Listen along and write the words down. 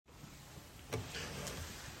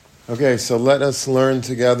Okay, so let us learn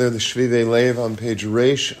together the Shvivei Lev on page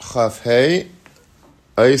Reish Chaf Hey,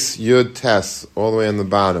 Eis Yud Tes, all the way on the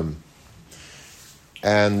bottom.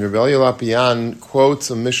 And Rav Elyah Lopian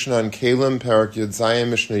quotes a Mishnah on Kalim, Parak Yud Zayin,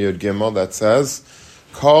 Mishnah Yud Gimel, that says,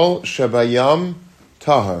 Kol Shebayam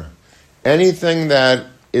Tahar. Anything that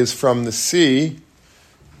is from the sea,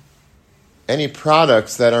 any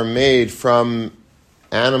products that are made from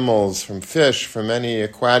animals, from fish, from any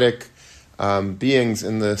aquatic beings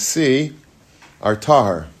in the sea are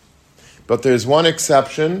tahar. But there's one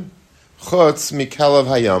exception, chutz mikelav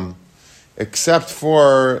hayam, except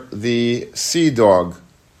for the sea dog.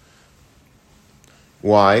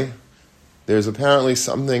 Why? There's apparently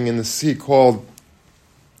something in the sea called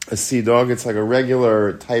a sea dog. It's like a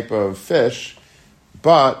regular type of fish,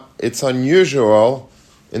 but it's unusual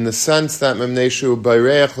in the sense that memneshu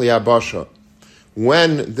bayreach liyabasha.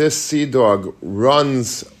 When this sea dog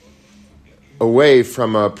runs away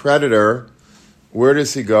from a predator, where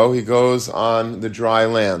does he go? He goes on the dry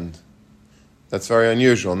land. That's very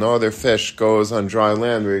unusual. No other fish goes on dry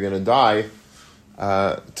land where you're going to die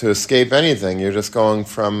to escape anything. You're just going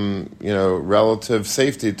from, relative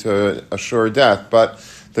safety to a sure death. But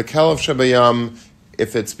the kelev shebayam,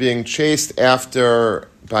 if it's being chased after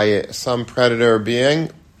by some predator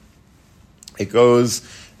being, it goes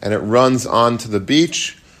and it runs onto the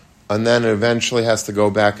beach, and then it eventually has to go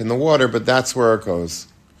back in the water, but that's where it goes.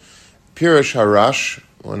 Pirush Harash,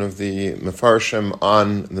 one of the Mefarshim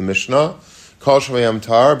on the Mishnah, Kol Shemayam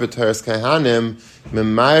Tar, B'Teres Kahanim,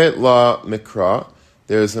 Mimayit La Mikra.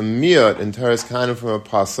 There's a miyut in Teres Kahanim from a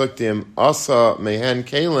pasuk, Dim Asa Mehen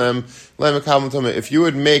Kalim, Lemekabel Tumah. If you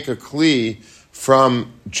would make a kli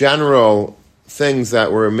from general things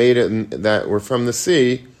that were made that were from the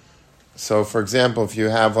sea, so for example, if you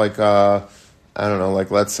have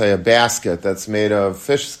let's say a basket that's made of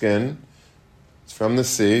fish skin, it's from the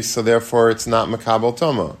sea, so therefore it's not makabel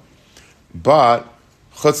toma. But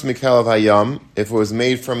chutz mikelav hayam, if it was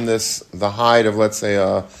made from the hide of, let's say,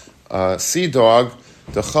 a sea dog,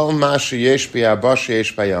 dechol ma sheyesh biyabash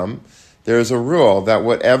yesh bayam, there is a rule that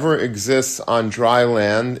whatever exists on dry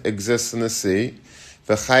land exists in the sea.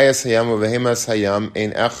 V'chayas hayam u'vehemas hayam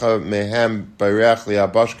ein echa mehem bayreach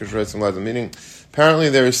liyabash k'shretzim lazim. Meaning, apparently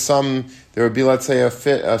there would be, let's say,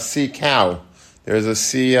 a sea cow. There's a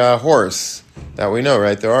sea horse that we know,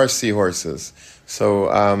 right? There are sea horses. So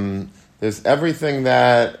there's everything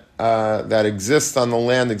that exists on the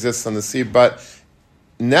land exists on the sea. But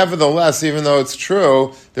nevertheless, even though it's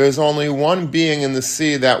true, there's only one being in the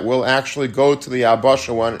sea that will actually go to the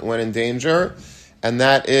Yabasha when in danger, and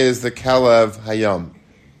that is the Kelev Hayam.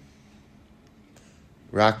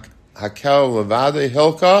 Rak Hakel Levade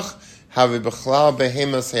Hilkach Havi Bechlal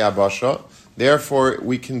Behemas Hayabasha. Therefore,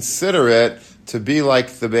 we consider it to be like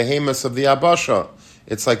the behemoths of the Yabasha.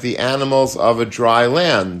 It's like the animals of a dry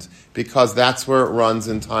land, because that's where it runs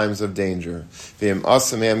in times of danger. V'im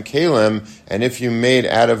asamem kalim, and if you made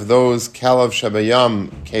out of those kalav shabayam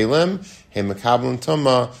kalim, he mekablim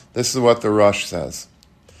tuma, this is what the Rush says.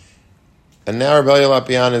 And now Rav Elyah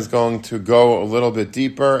Lopian is going to go a little bit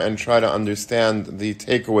deeper and try to understand the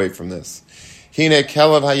takeaway from this. Hine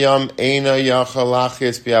kelev hayam eina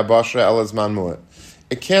yachalachis bi'abasha elazman mu'et.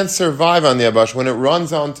 It can't survive on the Yabasha. When it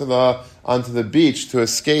runs onto the beach to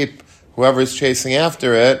escape whoever is chasing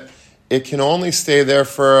after it, it can only stay there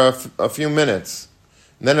for a few minutes.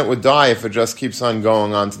 And then it would die if it just keeps on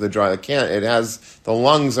going onto the dry. It can't. The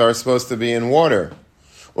lungs are supposed to be in water.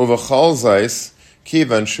 Uvachol zais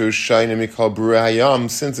kivan shu shaynim mikol b'rei hayam.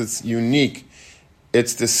 Since it's unique,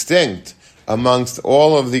 it's distinct amongst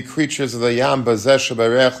all of the creatures of the Yam, bazeh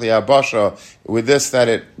shebarech liyabasha, with this that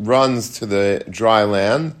it runs to the dry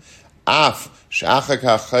land. Af she'achak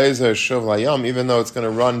ha'chayzer shuv layam, even though it's going to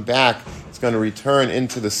run back, it's going to return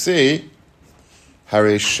into the sea.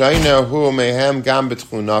 Harei shayna hu mehem gam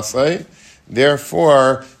b'tchunasei.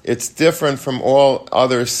 Therefore, it's different from all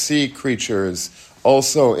other sea creatures,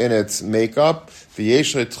 also in its makeup.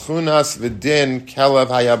 V'yesh le'tchunas v'din kelev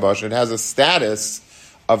hayabash. It has a status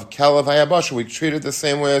of kelev hayabash. We treat it the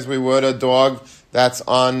same way as we would a dog that's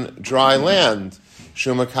on dry land.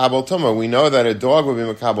 Shu makabel tuma. We know that a dog would be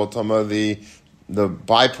makabel tuma. The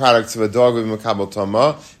byproducts of a dog would be makabel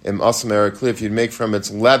tuma. Im asam er kli. If you'd make from its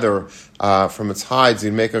leather, from its hides,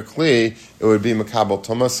 you'd make a kli, it would be makabel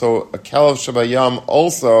tuma. So a kelev shabayam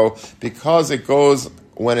also, because it goes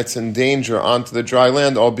when it's in danger onto the dry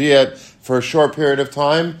land, albeit for a short period of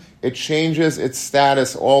time, it changes its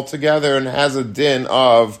status altogether and has a din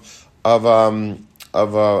of a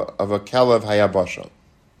kelev hayabasha.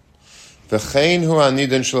 V'chein hu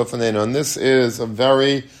anidin shelafanenu, and this is a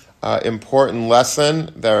very important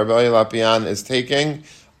lesson that Rav Elyah Lopian is taking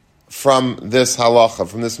from this halacha,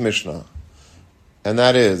 from this Mishnah. And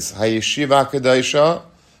that is, Hayeshiva Kadesha,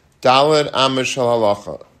 Daled Amish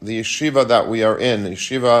Halacha. The yeshiva that we are in, the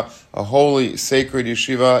yeshiva, a holy, sacred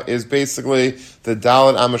yeshiva, is basically the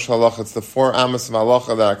Daled Amish Halacha. It's the 4 Amos of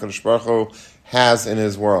Halacha that HaKadosh Baruch Hu has in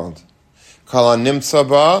His world. Kala Nimtza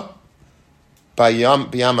Ba,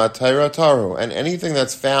 B'yam Torah Taru. And anything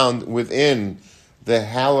that's found within the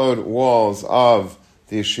hallowed walls of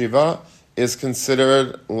the yeshiva is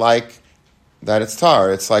considered like that it's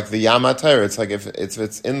tar. It's like the Yam HaTorah. It's like if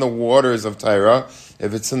it's in the waters of Torah,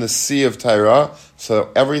 if it's in the sea of Torah, so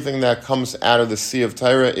everything that comes out of the sea of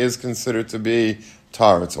Torah is considered to be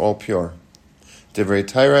tar. It's all pure. Divrei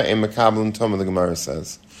Torah ein mekablim toma, the Gemara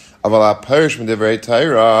says. Aval ha'parish from Divrei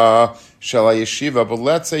Torah shel yeshiva. But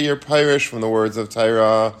let's say you're parish from the words of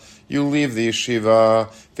Torah. You leave the yeshiva.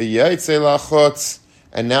 V'yaitze lachutz.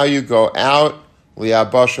 And now you go out.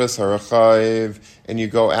 Li'abashas harachayiv. And you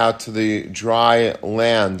go out to the dry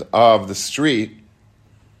land of the street.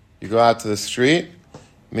 You go out to the street,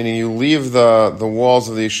 meaning you leave the walls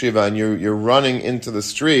of the yeshiva and you're running into the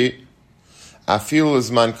street. Afilu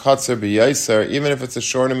izman katzer b'yaiser, even if it's a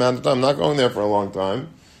short amount of time. I'm not going there for a long time.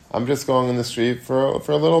 I'm just going in the street for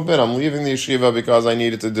a little bit. I'm leaving the yeshiva because I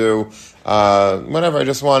needed to do whatever. I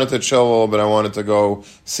just wanted to chill a little bit. I wanted to go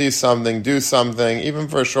see something, do something, even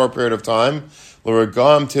for a short period of time.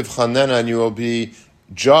 L'regam tivchanena, and you will be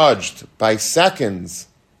judged by seconds.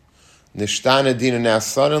 Nishtana dina, now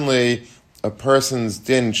suddenly a person's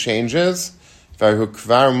din changes. You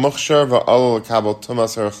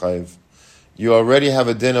already have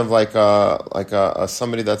a din of like a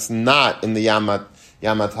somebody that's not in the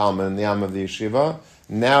Yamat Talmud, in the Yam of the yeshiva.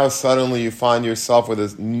 Now suddenly you find yourself with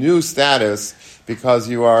a new status because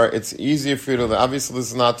it's easier for you to, obviously this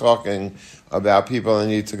is not talking about people that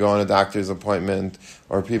need to go on a doctor's appointment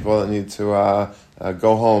or people that need to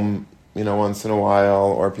go home, once in a while,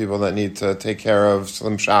 or people that need to take care of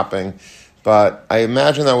some shopping. But I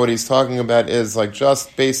imagine that what he's talking about is like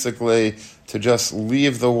just basically to just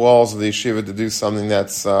leave the walls of the yeshiva to do something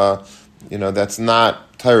that's, that's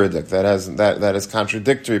not Toradic, that is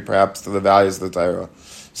contradictory perhaps to the values of the Torah.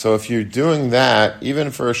 So if you're doing that,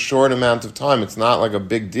 even for a short amount of time, it's not like a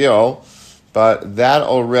big deal, but that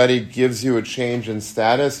already gives you a change in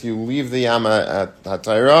status. You leave the Yama at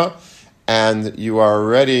HaTorah, and you are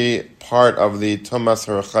already part of the Tumas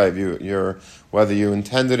HaRachayiv. You're whether you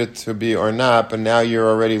intended it to be or not, but now you're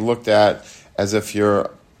already looked at as if you're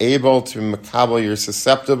able to makabel, you're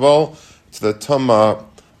susceptible to the Tumah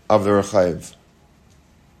of the Rachayiv.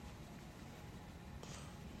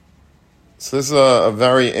 So this is a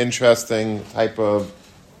very interesting type of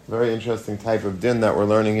din that we're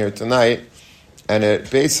learning here tonight, and it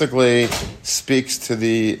basically speaks to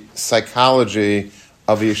the psychology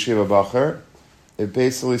of a yeshiva bacher. It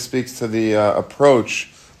basically speaks to the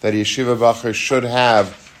approach that a yeshiva bacher should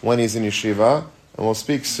have when he's in yeshiva, and we'll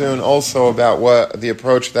speak soon also about what the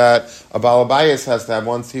approach that a Baal Bayis has to have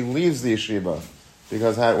once he leaves the yeshiva.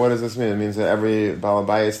 Because what does this mean? It means that every Baal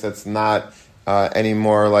Bayis that's not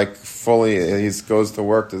anymore like fully, he goes to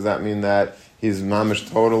work. Does that mean that he's mamish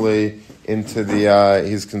totally into the,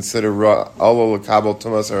 he's considered Olo L'Kabel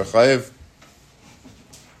Tumas or Chayiv?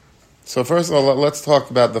 So first of all, let's talk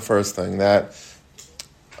about the first thing, that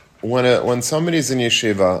when somebody's in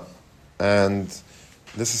yeshiva, and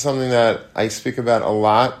this is something that I speak about a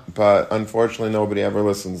lot, but unfortunately nobody ever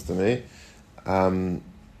listens to me. I'm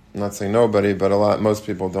not saying nobody, but most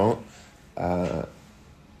people don't.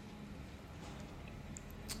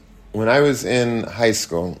 When I was in high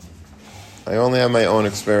school, I only have my own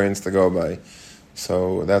experience to go by,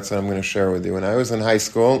 so that's what I'm going to share with you. When I was in high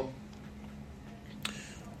school,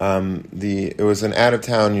 it was an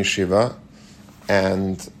out-of-town yeshiva,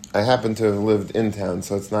 and I happen to have lived in town,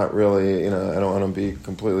 so it's not really, I don't want to be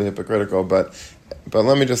completely hypocritical, but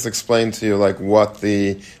let me just explain to you like what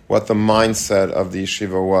the mindset of the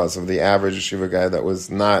yeshiva was, of the average yeshiva guy that was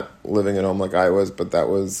not living at home like I was, but that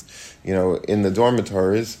was, in the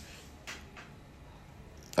dormitories.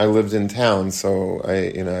 I lived in town, so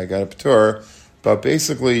I got a tour, but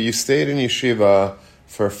basically you stayed in yeshiva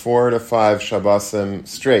for 4 to 5 Shabbosim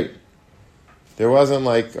straight. There wasn't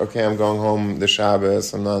like, okay, I'm going home the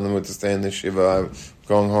Shabbos, I'm not in the mood to stay in the yeshiva, I'm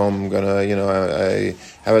going home, I'm going to, I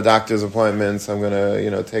have a doctor's appointment, so I'm going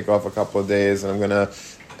to, take off a couple of days, and I'm going to...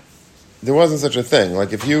 There wasn't such a thing.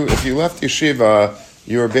 Like, if you left yeshiva,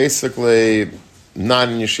 you were basically not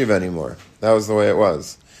in yeshiva anymore. That was the way it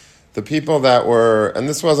was. The people that were... And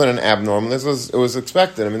this wasn't an abnormal, it was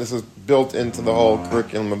expected. I mean, this was built into the whole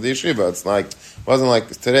curriculum of the yeshiva. It's like, it wasn't like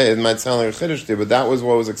today, it might sound like a chiddush to you, but that was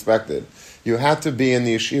what was expected. you had to be in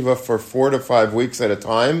the yeshiva for 4 to 5 weeks at a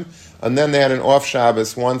time, and then they had an off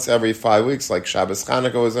Shabbos once every 5 weeks, like Shabbos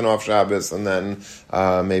Chanukah was an off Shabbos, and then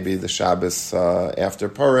maybe the Shabbos after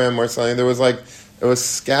Purim or something. There was it was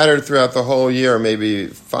scattered throughout the whole year, maybe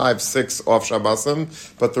 5, 6 off Shabbosim,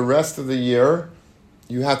 but the rest of the year,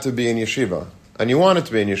 you had to be in yeshiva, and you wanted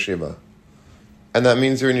to be in yeshiva. And that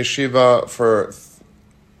means you're in yeshiva for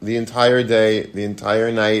the entire day, the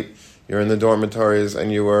entire night. You're in the dormitories,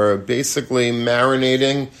 and you were basically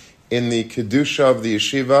marinating in the kedusha of the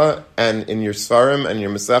yeshiva, and in your svarim, and your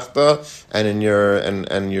masechta, and in your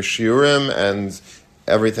and your shiurim, and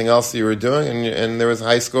everything else that you were doing. And there was a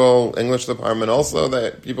high school English department also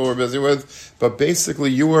that people were busy with. But basically,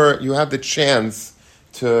 you had the chance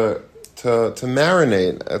to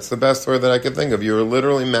marinate. That's the best word that I could think of. You were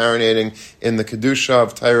literally marinating in the kedusha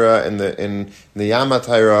of Torah, in the Yama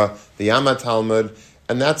Torah, the Yama Talmud,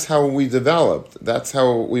 and that's how we developed. That's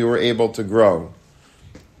how we were able to grow.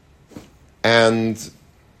 And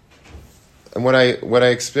what I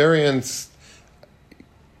experienced,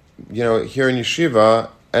 here in yeshiva,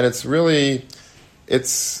 and it's really,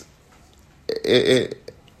 is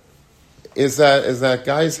that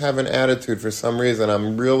guys have an attitude for some reason. I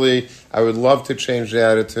would love to change the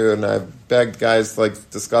attitude, and I've begged guys to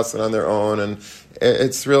discuss it on their own, and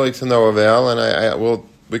it's really to no avail. And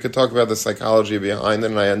we could talk about the psychology behind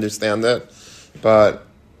it, and I understand it, but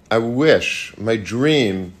I wish, my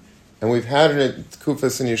dream, and we've had it at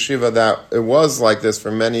Kufas and Yeshiva that it was like this for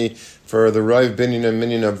the Rav Binyan and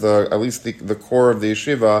Minyan of at least the core of the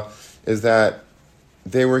Yeshiva, is that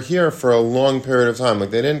they were here for a long period of time.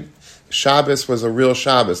 Shabbos was a real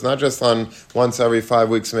Shabbos, not just on once every 5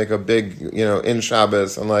 weeks to make a big, in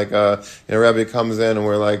Shabbos, and Rebbe comes in and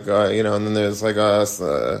we're and then there's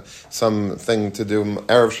something to do,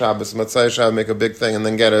 Erev Shabbos, Matzai Shabbos, make a big thing, and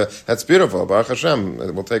then that's beautiful, Baruch Hashem,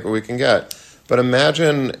 we'll take what we can get. But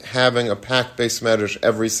imagine having a packed Beis Medrash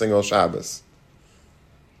every single Shabbos.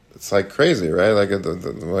 It's crazy, right?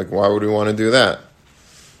 Why would we want to do that?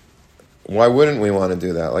 Why wouldn't we want to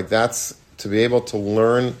do that? That's to be able to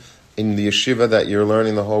learn in the yeshiva that you're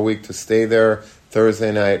learning the whole week, to stay there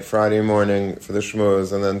Thursday night, Friday morning for the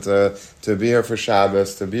shmooze, and then to be here for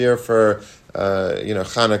Shabbos, to be here for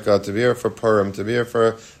Chanukah, to be here for Purim, to be here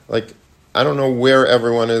for I don't know where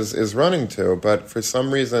everyone is running to, but for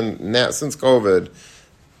some reason now, since COVID,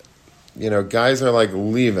 guys are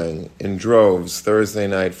leaving in droves Thursday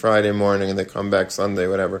night, Friday morning, and they come back Sunday,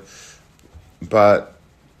 whatever. But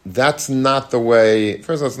that's not the way.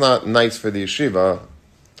 First of all, it's not nice for the yeshiva,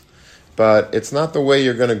 but it's not the way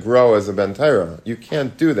you're going to grow as a Ben Torah. You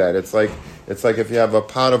can't do that. It's like if you have a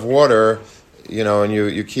pot of water, and you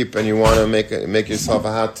want to make yourself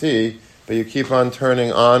a hot tea, but you keep on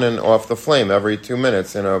turning on and off the flame every 2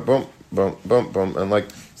 minutes, boom, boom, boom, boom, and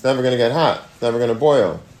it's never going to get hot. It's never going to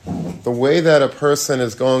boil. The way that a person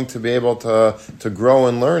is going to be able to grow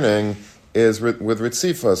in learning is with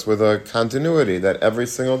ritzifos, with a continuity, that every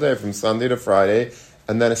single day from Sunday to Friday,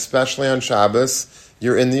 and then especially on Shabbos,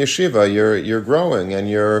 you're in the yeshiva, you're growing, and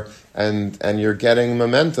you're getting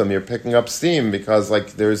momentum, you're picking up steam, because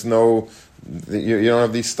there's no, you don't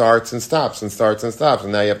have these starts and stops, and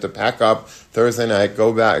now you have to pack up Thursday night, go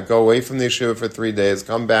away from the yeshiva for 3 days,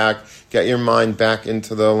 come back, get your mind back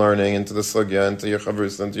into the learning, into the sugya, into your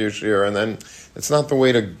chavrus, into your shir, and then it's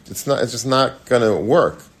just not going to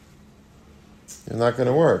work. It's not going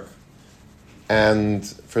to work. And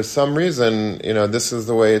for some reason, this is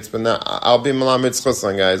the way it's been. Now, I'll be malamed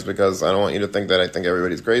chuslan, guys, because I don't want you to think that I think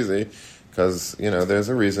everybody's crazy, because, there's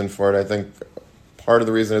a reason for it. I think part of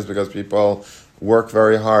the reason is because people work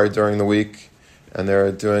very hard during the week, and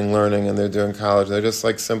they're doing learning, and they're doing college. They just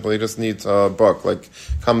simply just need a book.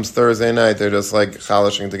 Comes Thursday night, they're just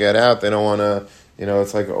chalishing to get out. They don't want to,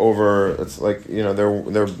 it's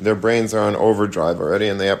their brains are on overdrive already,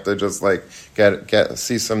 and they have to just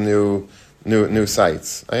see some new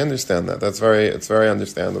sights. I understand that. It's very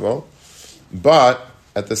understandable. But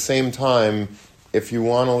at the same time, if you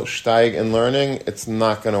want to steig in learning, it's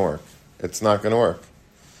not going to work. It's not going to work.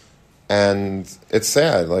 And it's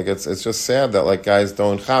sad. It's just sad that guys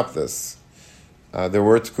don't chop this. There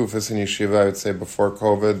were tkufas in yeshiva, I would say, before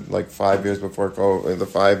COVID, 5 years before COVID, the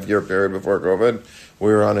 5-year period before COVID.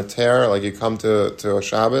 We were on a tear. You come to a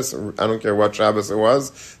Shabbos, I don't care what Shabbos it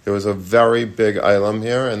was, there was a very big Eilam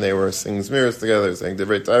here, and they were singing Zmiris together, saying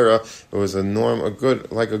Divrei Torah. It was a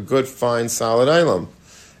good, fine, solid Eilam.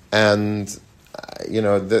 And,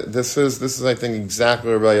 this is, I think,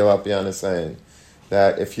 exactly what Rav Elyah Lopian is saying.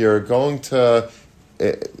 That if you're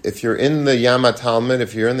in the Yama Talmud,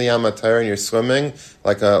 if you're in the Yama Torah and you're swimming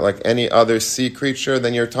like any other sea creature,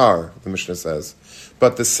 then you're tar, the Mishnah says.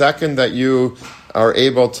 But the second that you are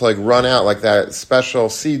able to like run out, like that special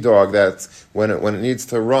sea dog that's when it needs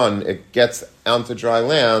to run, it gets onto dry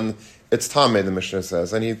land, it's Tameh, the Mishnah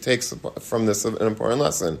says. And he takes from this an important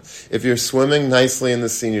lesson. If you're swimming nicely in the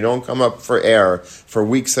sea, you don't come up for air for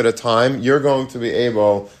weeks at a time, you're going to be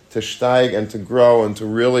able to steig and to grow and to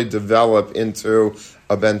really develop into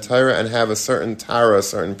a Ben Torah and have a certain Tara, a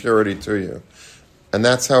certain purity to you. And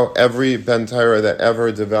that's how every Ben Torah that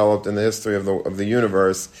ever developed in the history of the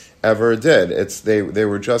universe ever did. They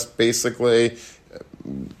were just basically,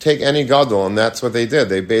 take any gadol, and that's what they did.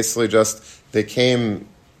 They basically they came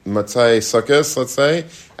Matzai Sukkos, let's say,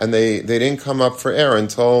 and they didn't come up for air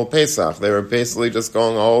until Pesach. They were basically just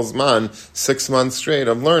going all Zman, 6 months straight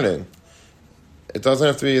of learning. It doesn't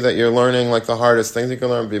have to be that you're learning like the hardest things. You can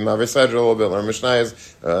learn Maver Sedra a little bit, learn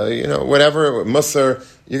Mishnayos, whatever, Musar.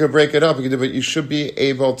 You can break it up, you can do, but you should be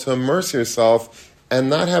able to immerse yourself and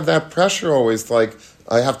not have that pressure always like,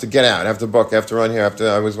 I have to get out, I have to book, I have to run here,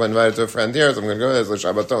 I was invited to a friend here, so I'm going to go there, there's a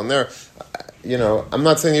Shabbaton there. I'm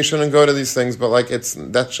not saying you shouldn't go to these things, but like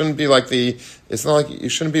that shouldn't be like it's not like you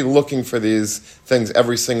shouldn't be looking for these things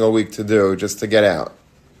every single week to do just to get out.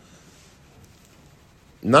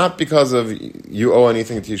 Not because of you owe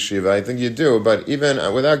anything to yeshiva, I think you do, but even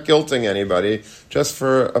without guilting anybody, just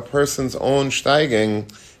for a person's own steiging,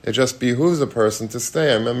 it just behooves a person to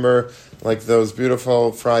stay. I remember like those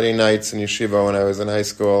beautiful Friday nights in yeshiva when I was in high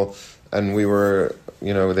school, and we were,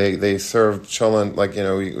 they served cholent, like,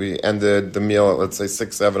 we ended the meal at, let's say,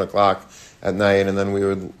 6, 7 o'clock at night, and then we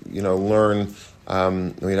would, learn,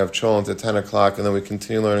 we'd have cholent at 10 o'clock, and then we'd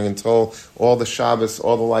continue learning until all the Shabbos,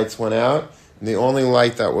 all the lights went out. And the only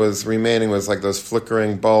light that was remaining was like those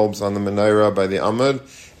flickering bulbs on the menorah by the Amud.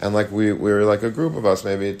 And like we were like a group of us,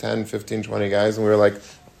 maybe 10, 15, 20 guys, and we were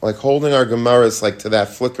like holding our Gemaras like to that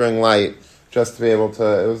flickering light just to be able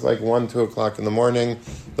to, it was like 1, 2 o'clock in the morning.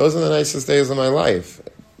 Those are the nicest days of my life.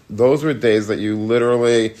 Those were days that you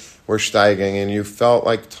literally were steiging and you felt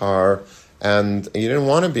like tar and you didn't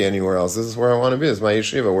want to be anywhere else. This is where I want to be. This is my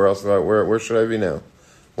yeshiva. Where else? Where should I be now?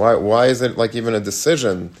 Why is it like even a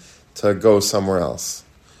decision to go somewhere else?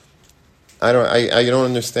 I don't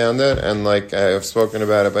understand it, and like I've spoken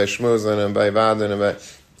about it by Shmuzin and by Vadin and by,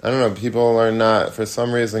 I don't know, people are not, for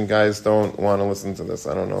some reason guys don't want to listen to this.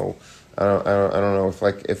 I don't know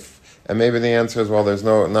if and maybe the answer is, well, there's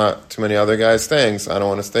not too many other guys staying, so I don't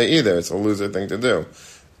want to stay either. It's a loser thing to do.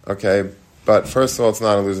 Okay, but first of all, it's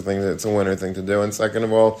not a loser thing, it's a winner thing to do, and second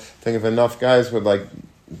of all, I think if enough guys would like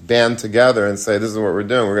band together and say, this is what we're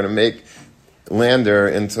doing, we're going to make Lander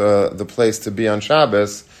into the place to be on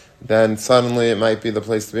Shabbos, then suddenly it might be the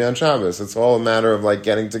place to be on Shabbos. It's all a matter of like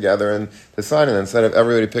getting together and deciding. Instead of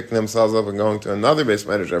everybody picking themselves up and going to another base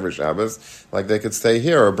medrash every Shabbos, like they could stay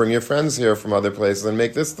here or bring your friends here from other places and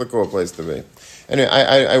make this the cool place to be. Anyway,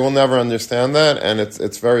 I will never understand that, and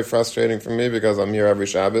it's very frustrating for me because I'm here every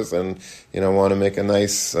Shabbos and want to make a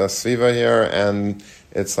nice sviva here, and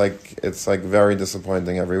it's like very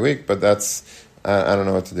disappointing every week. But that's I don't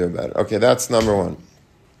know what to do about it. Okay, that's number one.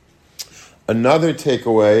 Another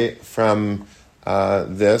takeaway from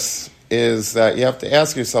this is that you have to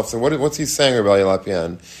ask yourself, so what's he saying, Rav Elyah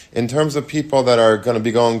Lopian? In terms of people that are going to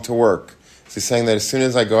be going to work, is he saying that as soon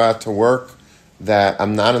as I go out to work, that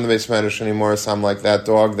I'm not in the base medrash anymore, so I'm like that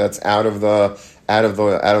dog that's out of the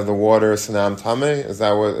water, so now I'm tameh? Is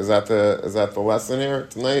that the lesson here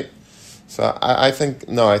tonight? So I think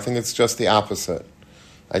it's just the opposite.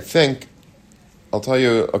 I think, I'll tell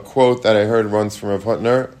you a quote that I heard once from Rav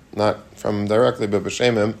Hutner, not from directly, but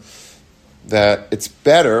b'shem him, that it's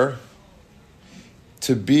better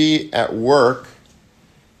to be at work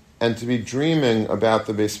and to be dreaming about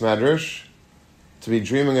the Beis Medrash, to be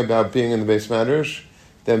dreaming about being in the Beis Medrash,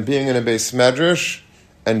 than being in a Beis Medrash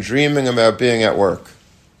and dreaming about being at work.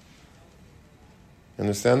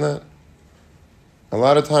 Understand that? A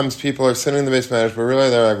lot of times people are sitting in the Beis Medrash, but really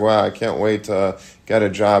they're like, wow, I can't wait to get a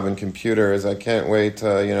job in computers. I can't wait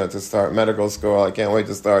to start medical school. I can't wait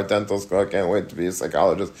to start dental school. I can't wait to be a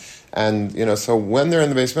psychologist. And, so when they're in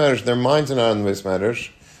the Beis Medrash, their minds are not in the Beis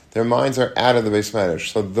Medrash. Their minds are out of the Beis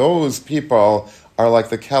Medrash. So those people are like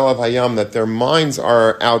the Kelev Hayam, that their minds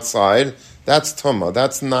are outside. That's Tumah.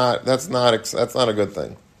 That's not a good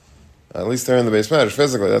thing. At least they're in the Beis Medrash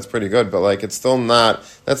physically. That's pretty good. But it's still not,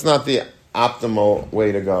 that's not the optimal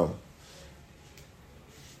way to go.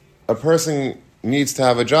 A person needs to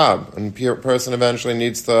have a job, and a person eventually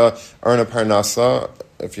needs to earn a parnasa.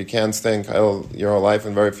 If you can't stay in Kail your whole life,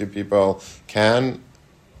 and very few people can,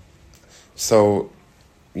 so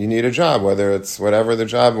you need a job, whether it's whatever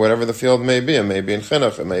the field may be. It may be in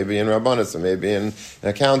chinuch, it may be in rabbanis, it may be in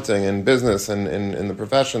accounting, in business, and in the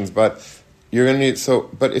professions, but you're going to need,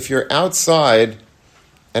 but if you're outside,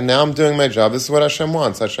 and now I'm doing my job, this is what Hashem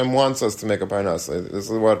wants. Hashem wants us to make a parnasa. This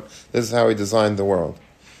is how He designed the world.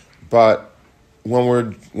 But when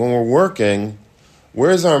we're working,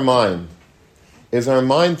 where's our mind? Is our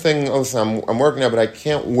mind thinking, oh, listen, I'm working now, but I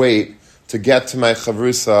can't wait to get to my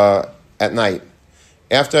chavrusa at night.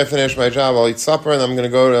 After I finish my job, I'll eat supper, and I'm going to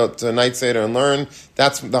go to night seder and learn.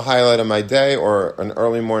 That's the highlight of my day, or an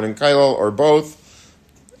early morning kailel, or both.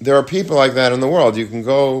 There are people like that in the world. You can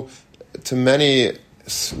go to many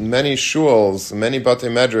shuls, many batei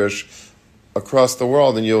medrash across the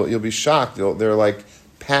world, and you'll be shocked. They're like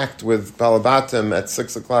packed with balabatim at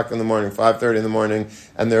 6 o'clock in the morning, 5:30 in the morning,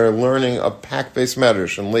 and they're learning a pack-based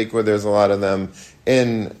medrash. In Lakewood, there's a lot of them.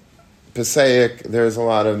 In Passaic, there's a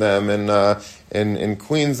lot of them. In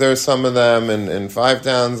Queens, there's some of them. In Five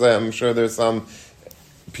Towns, I'm sure there's some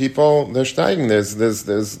people. They're steiging.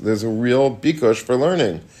 There's a real bikush for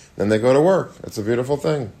learning. Then they go to work. It's a beautiful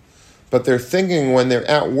thing. But they're thinking, when they're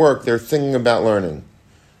at work, they're thinking about learning.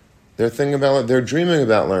 They're dreaming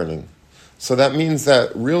about learning. So that means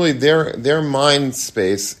that really their mind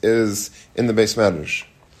space is in the Beis Medrash.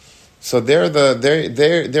 So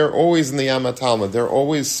they're always in the Yama Talmud. They're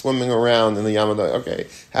always swimming around in the Yama. Okay,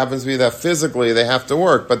 happens to be that physically they have to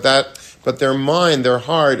work, but their mind, their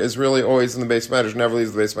heart is really always in the Beis Medrash. Never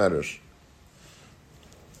leaves the Beis Medrash.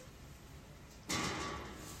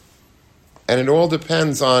 And it all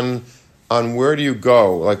depends on where do you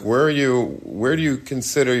go, like where do you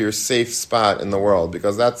consider your safe spot in the world?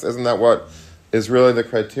 Because isn't that what is really the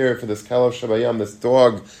criteria for this Kelev Shabayam, this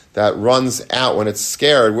dog that runs out when it's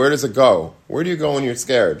scared? Where does it go? Where do you go when you're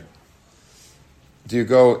scared? Do you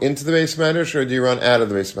go into the Beis Medrash, or do you run out of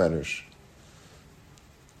the Beis Medrash?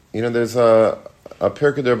 There's a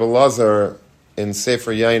Pirkei de Belazar in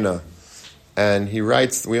Sefer Yaina, and he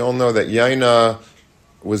writes, we all know that Yaina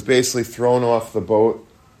was basically thrown off the boat,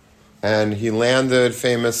 and he landed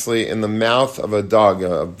famously in the mouth of a dog,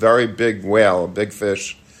 a very big whale, a big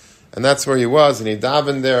fish. And that's where he was, and he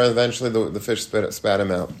davened there, and eventually the fish spat him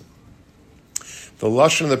out. The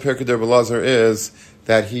lashon of the Pirkei de Belazar is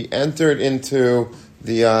that he entered into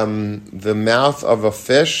the mouth of a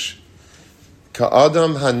fish,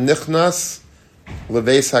 ka'adam hanichnas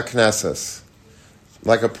leveis haknesses,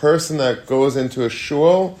 like a person that goes into a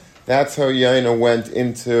shul. That's how Yaina went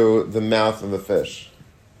into the mouth of the fish.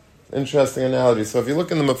 Interesting analogy. So if you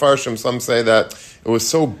look in the Mefarshim, some say that it was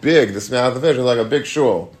so big, this mouth of the fish, it was like a big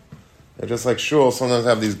shul. They're just like shuls sometimes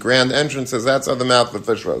have these grand entrances. That's how the mouth of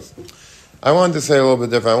the fish was. I wanted to say a little bit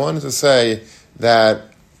different. I wanted to say that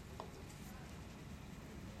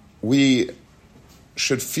we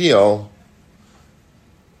should feel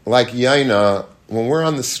like Yaina, when we're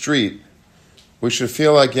on the street, we should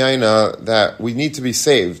feel like Yaina that we need to be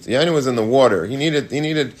saved. Yaina was in the water.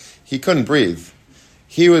 He couldn't breathe.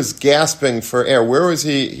 He was gasping for air. Where was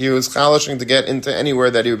he? He was chalishing to get into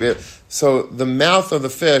anywhere that he would be. So the mouth of the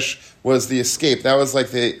fish was the escape. That was like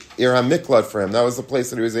the Ir HaMiklat for him. That was the place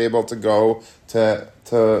that he was able to go to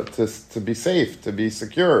be safe, to be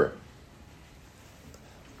secure.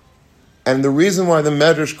 And the reason why the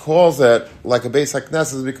Medrash calls it like a Beis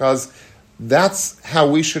HaKnesses is because that's how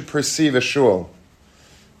we should perceive a shul.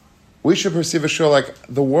 We should perceive a shul like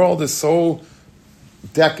the world is so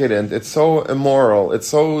decadent, it's so immoral, it's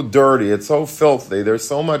so dirty, it's so filthy, there's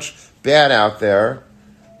so much bad out there,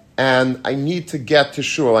 and I need to get to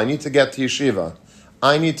shul, I need to get to yeshiva.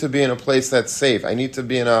 I need to be in a place that's safe. I need to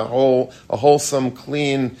be in a wholesome,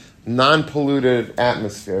 clean, non-polluted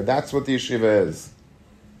atmosphere. That's what the yeshiva is.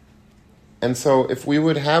 And so if we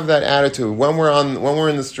would have that attitude when we're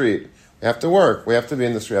in the street, we have to work, we have to be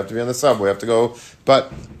in the street, we have to be on the subway, we have to go,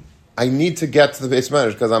 but I need to get to the Beis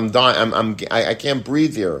Medrash because I'm dying. I can't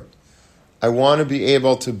breathe here. I want to be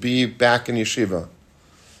able to be back in yeshiva.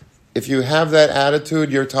 If you have that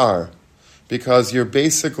attitude, you're tar, because you're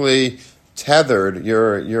basically tethered.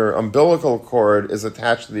 Your umbilical cord is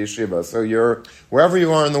attached to the yeshiva. So wherever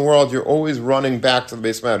you are in the world, you're always running back to the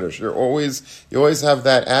Beis Medrash. You always have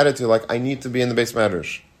that attitude, like I need to be in the Beis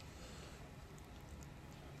Medrash.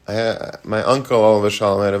 My uncle, Olav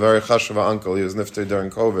Shalom, had a very chashuv uncle. He was nifter during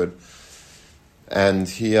COVID, and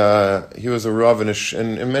he was a rav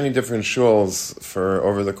in many different shuls for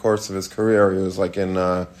over the course of his career. He was like in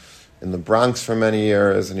the Bronx for many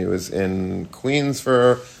years, and he was in Queens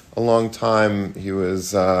for a long time. He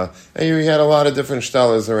was and he had a lot of different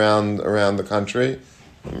shtalas around the country.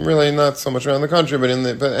 Really, not so much around the country, but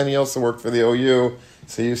and he also worked for the OU.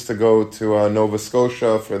 So he used to go to Nova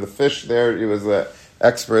Scotia for the fish there. He was a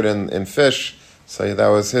expert in fish, so that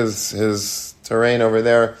was his terrain over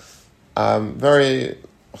there. Very,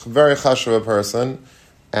 very chashuv person,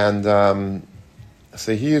 And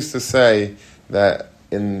so he used to say that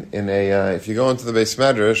if you go into the Beis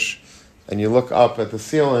Medrash and you look up at the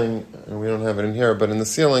ceiling, and we don't have it in here, but in the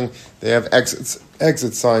ceiling they have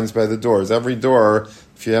exit signs by the doors. Every door,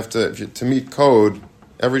 if you to meet code,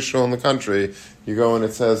 every shul in the country, you go and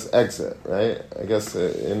it says exit, right? I guess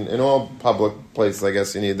in all public places, I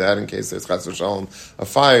guess you need that in case there's chas v'shalom a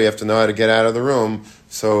fire. You have to know how to get out of the room,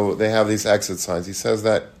 so they have these exit signs. He says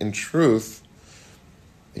that in truth,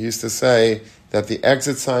 he used to say that the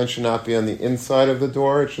exit sign should not be on the inside of the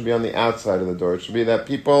door, it should be on the outside of the door. It should be that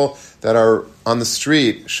people that are on the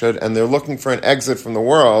street and they're looking for an exit from the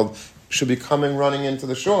world, should be coming running into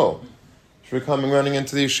the shul. Should be coming running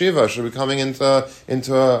into the yeshiva, should be coming into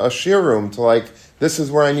a shir room to this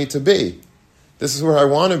is where I need to be. This is where I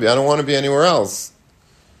want to be. I don't want to be anywhere else.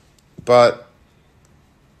 But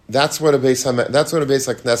that's what a Beis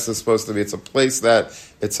HaKnesset is supposed to be. It's a place that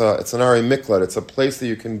it's an Ari Miklat. It's a place that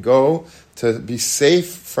you can go to be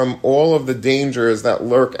safe from all of the dangers that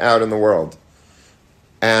lurk out in the world.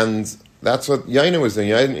 And that's what Yaina was doing.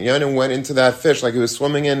 Yaina went into that fish like he was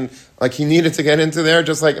swimming in, like he needed to get into there,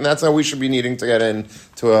 and that's how we should be needing to get in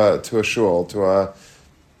to a shul,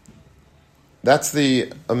 That's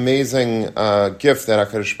the amazing gift that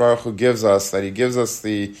HaKadosh Baruch Hu gives us, that He gives us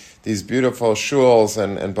these beautiful shuls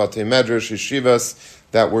and batei medrash, yeshivas,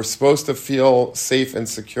 that we're supposed to feel safe and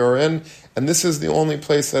secure in. And this is the only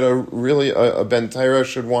place that a Ben Torah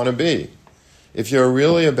should want to be. If you're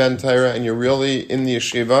really a Ben Torah and you're really in the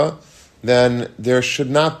yeshiva, then there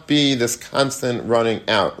should not be this constant running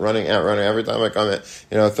out. Every time I come in,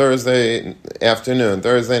 Thursday afternoon,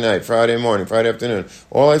 Thursday night, Friday morning, Friday afternoon,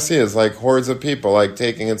 all I see is hordes of people it's like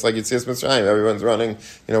Yitzias Mitzrayim. Everyone's running,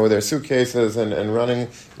 with their suitcases and running.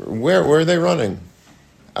 Where are they running?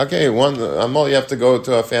 Okay, you have to go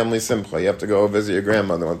to a family simcha. You have to go visit your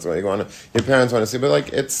grandmother once in a while. Your parents want to see, but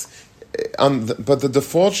but the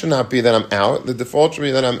default should not be that I'm out. The default should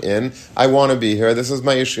be that I'm in. I want to be here. This is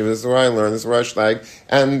my yeshiva. This is where I learn. This is where I shlag.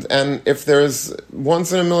 And if there's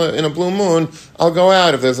once in a blue moon, I'll go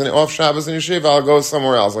out. If there's an off Shabbos in yeshiva, I'll go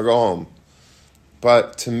somewhere else. I'll go home.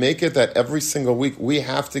 But to make it that every single week we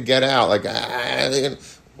have to get out,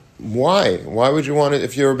 why? Why would you want it?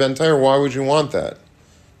 If you're a Ben Torah, why would you want that?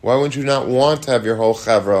 Why would you not want to have your whole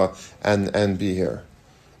chevra and be here?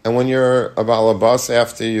 And when you're a Baal Bas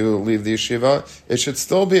after you leave the yeshiva, it should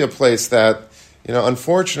still be a place that,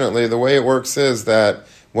 unfortunately, the way it works is that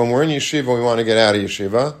when we're in yeshiva, we want to get out of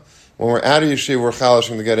yeshiva. When we're out of yeshiva, we're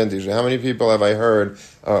chalashing to get into yeshiva. How many people have I heard,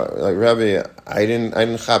 Rebbe, I didn't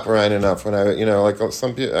chaperine enough when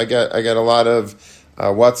some people, I get a lot of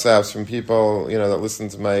WhatsApps from people, that listen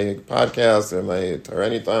to my podcast or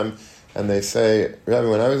anytime, and they say, Rebbe,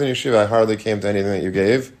 when I was in yeshiva, I hardly came to anything that you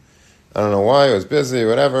gave. I don't know why, I was busy,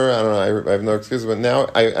 whatever, I don't know, I have no excuses, but now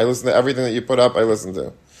I listen to everything that you put up, I listen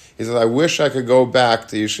to. He says, I wish I could go back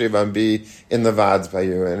to yeshiva and be in the vads by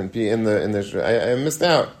you, and be in the I missed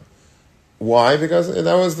out. Why? Because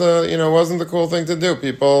that was wasn't the cool thing to do.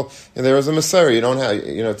 People, there was a Masari, you don't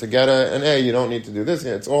have, to get an A, you don't need to do this,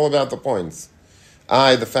 it's all about the points.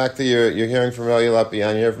 The fact that you're hearing from Rav Elyah Lopian,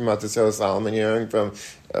 you're hearing from Matisyahu Salomon, you're hearing from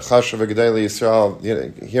Chashav Gedolei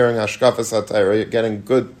Yisrael, hearing Hashkafas HaTorah, you're getting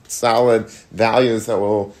good, solid values that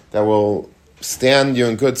will stand you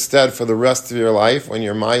in good stead for the rest of your life. When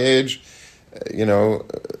you're my age,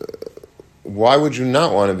 why would you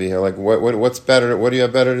not want to be here? What's better? What do you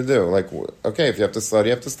have better to do? Okay, if you have to study,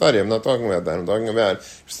 you have to study. I'm not talking about that. I'm talking about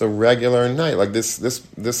just a regular night.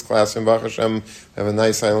 This classroom, Baruch Hashem, have a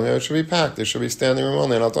nice island here. It should be packed. There should be standing room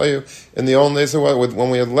only. And I'll tell you, in the old days, when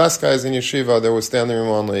we had less guys in yeshiva, there was standing room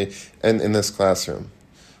only in this classroom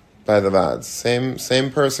by the vads.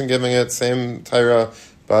 Same person giving it, same Torah,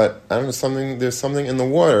 but I don't know, there's something in the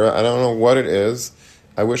water. I don't know what it is.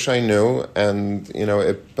 I wish I knew, and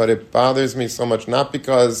but it bothers me so much. Not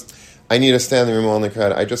because I need a standing room only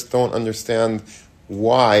crowd. I just don't understand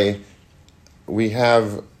why we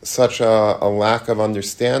have such a lack of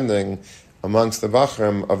understanding amongst the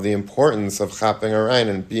Bachrim of the importance of chapping arayin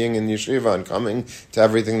and being in yeshiva and coming to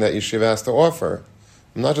everything that yeshiva has to offer.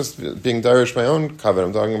 I'm not just being darish my own covet.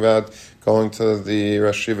 I'm talking about going to the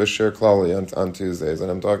Rosh Yeshiva Shir Klali on Tuesdays,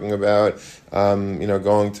 and I'm talking about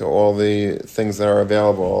going to all the things that are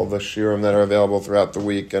available, all the shirim that are available throughout the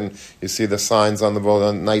week, and you see the signs on the board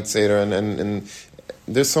on Night Seder, and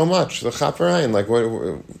there's so much. The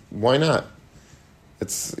Chaparayin, why not?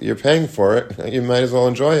 You're paying for it. You might as well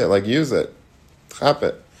enjoy it. Use it, chap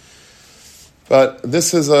it. But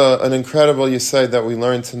this is an incredible yesod that we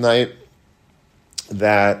learned tonight,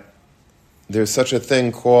 that there's such a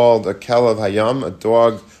thing called a kelev hayam, a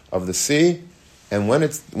dog of the sea, and when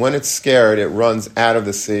it's scared, it runs out of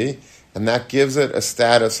the sea, and that gives it a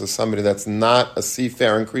status of somebody that's not a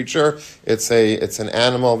seafaring creature. It's an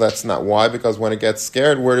animal that's not. Why? Because when it gets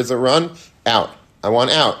scared, where does it run? Out. I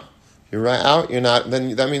want out. If you run out, you're not.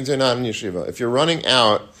 Then that means you're not in yeshiva. If you're running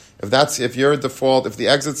out, if you're default, if the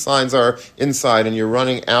exit signs are inside and you're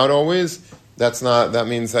running out always, that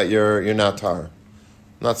means that you're not tar. I'm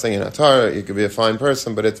not saying you're not tar. You could be a fine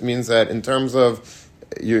person, but it means that in terms of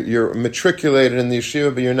you're matriculated in the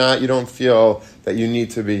yeshiva, but you don't feel that you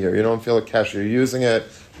need to be here. You don't feel a cash. You're using it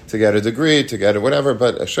to get a degree, to get a whatever,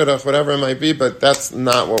 but a shidduch, whatever it might be, but that's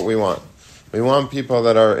not what we want. We want people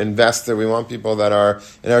that are invested. We want people that are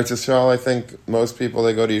in Eretz Yisrael. I think most people,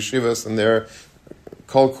 they go to yeshivas and they're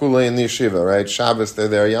kol kula in the yeshiva, right? Shabbos, they're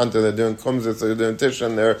there. Yanta, they're doing kumzitz, they're doing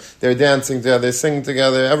tishan, they're dancing together, they're singing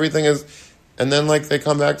together. Everything is, and then they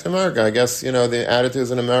come back to America. I guess the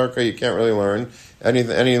attitudes in America you can't really learn.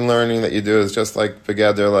 Any learning that you do is just like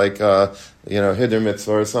together, Hiddur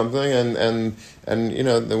Mitzvah or something, and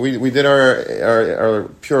we did our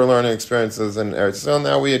pure learning experiences in Eretz Yisrael.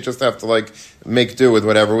 Now we just have to make do with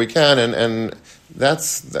whatever we can, and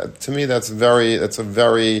to me that's a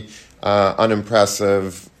very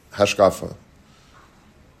unimpressive hashkafa.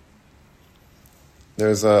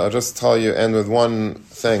 I'll just tell you, end with one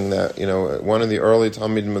thing that one of the early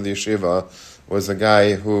Talmidim of the yeshiva was a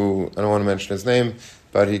guy who, I don't want to mention his name,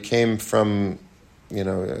 but he came from,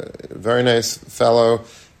 a very nice fellow,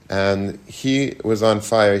 and he was on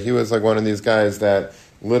fire. He was like one of these guys that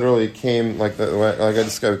literally came, like I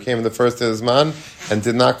described, came the first day of his man, and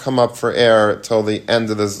did not come up for air till the end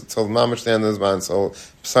of till mamish the end of his man. So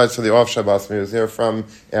besides for the off Shabbos, he was here from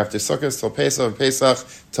after Sukkot till Pesach,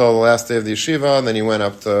 till the last day of the yeshiva, and then he went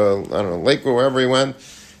up to, Lakewood, wherever he went.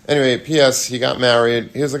 Anyway, P.S., he got married.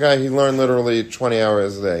 He was a guy, he learned literally 20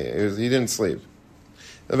 hours a day. He didn't sleep.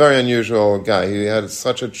 A very unusual guy. He had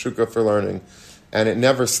such a tshuka for learning. And it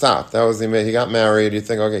never stopped. That was he got married. You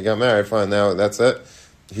think, okay, he got married, fine, now that's it.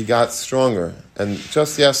 He got stronger. And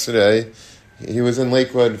just yesterday, he was in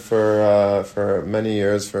Lakewood for many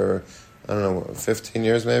years, for, 15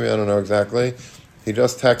 years maybe, I don't know exactly. He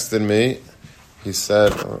just texted me. He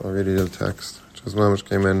said, I'll read you the text. Just one which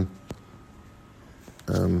came in.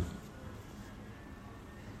 Gonna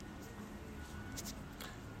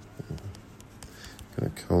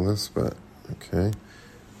kill this, but okay.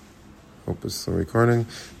 Hope it's still recording.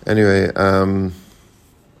 Anyway,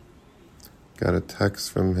 got a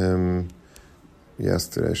text from him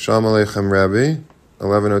yesterday. Shalom Aleichem Rabbi,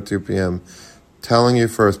 11:02 p.m. Telling you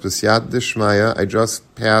first, B'siyat Dishmaya, I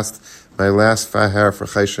just passed my last faher for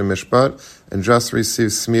Chaysha Mishpat, and just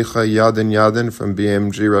received smicha yadin from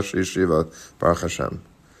BMG Rosh Yeshiva, Baruch Hashem.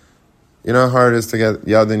 You know how hard it is to get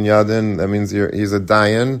yadin? That means he's a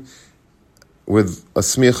dayan with a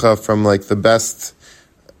smicha from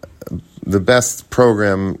the best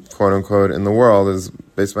program, quote unquote, in the world is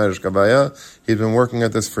Beis Medrash Gavaya. He's been working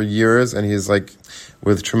at this for years, and he's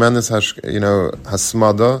with tremendous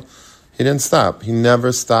hasmada. He didn't stop. He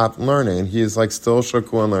never stopped learning. He's still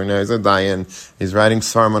shakur and learning. Now he's a dayan. He's writing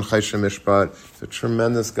Sarm on Chaysha Mishpat. He's a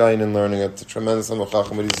tremendous guy in learning. It's a tremendous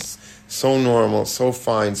Amachachim, but he's so normal, so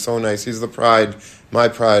fine, so nice. He's my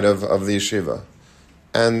pride of the yeshiva.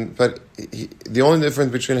 But the only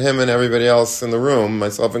difference between him and everybody else in the room,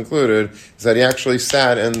 myself included, is that he actually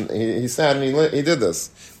sat and he did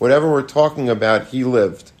this. Whatever we're talking about, he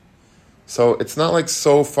lived. So it's not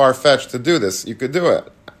so far-fetched to do this. You could do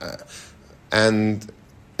it. And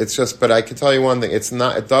it's just, but I can tell you one thing, it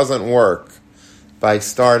doesn't work by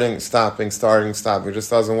starting, stopping. It just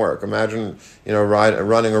doesn't work. Imagine,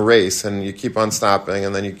 running a race and you keep on stopping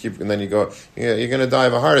and then you go, you're going to die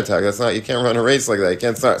of a heart attack. You can't run a race like that. You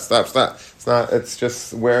can't stop. It's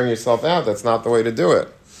just wearing yourself out. That's not the way to do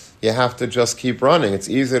it. You have to just keep running. It's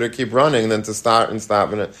easier to keep running than to start and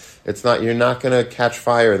stop. And you're not going to catch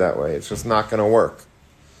fire that way. It's just not going to work.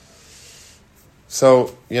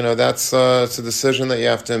 So, that's it's a decision that you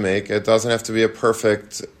have to make. It doesn't have to be a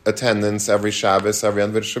perfect attendance every Shabbos, every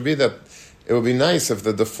end, but it should be that it would be nice if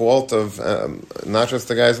the default of, not just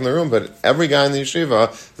the guys in the room, but every guy in the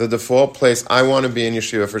yeshiva, the default place, I want to be in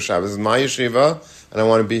yeshiva for Shabbos. This is my yeshiva, and I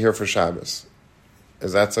want to be here for Shabbos.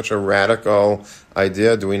 Is that such a radical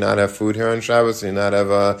idea? Do we not have food here on Shabbos? Do we not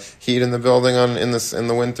have heat in the building in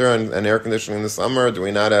the winter and air conditioning in the summer? Do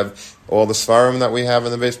we not have all the svarim that we have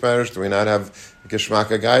in the Beis Medrash? Do we not have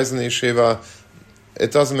Geshmaka guys in the yeshiva?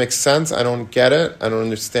 It doesn't make sense. I don't get it. I don't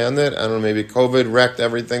understand it. I don't know, maybe COVID wrecked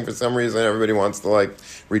everything for some reason. Everybody wants to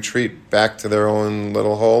retreat back to their own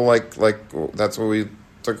little hole, like that's what we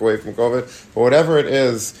took away from COVID. But whatever it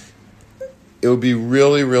is, it would be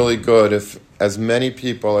really, really good if as many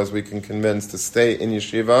people as we can convince to stay in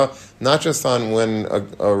yeshiva, not just on when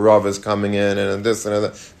a Rav is coming in and this and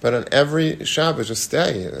that, but on every Shabbos, just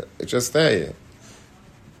stay.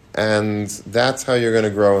 And that's how you're going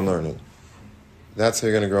to grow in learning.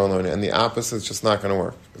 And the opposite is just not going to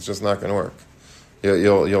work. It's just not going to work.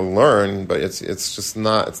 You'll learn, but it's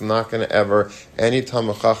not going to ever, any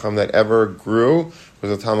Talmid Chacham that ever grew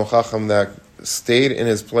was a Talmid Chacham that stayed in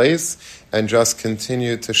his place and just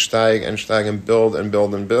continued to steig and build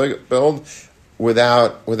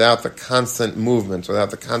without the constant movement,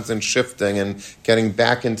 without the constant shifting and getting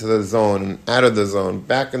back into the zone and out of the zone,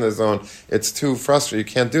 back in the zone. It's too frustrating.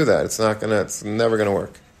 You can't do that. It's never gonna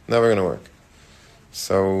work. Never gonna work.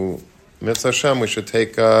 So, Mitzvah Hashem, we should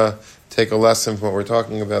take a lesson from what we're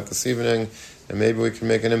talking about this evening, and maybe we can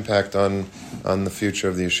make an impact on the future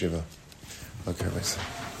of the yeshiva. Okay, Lisa.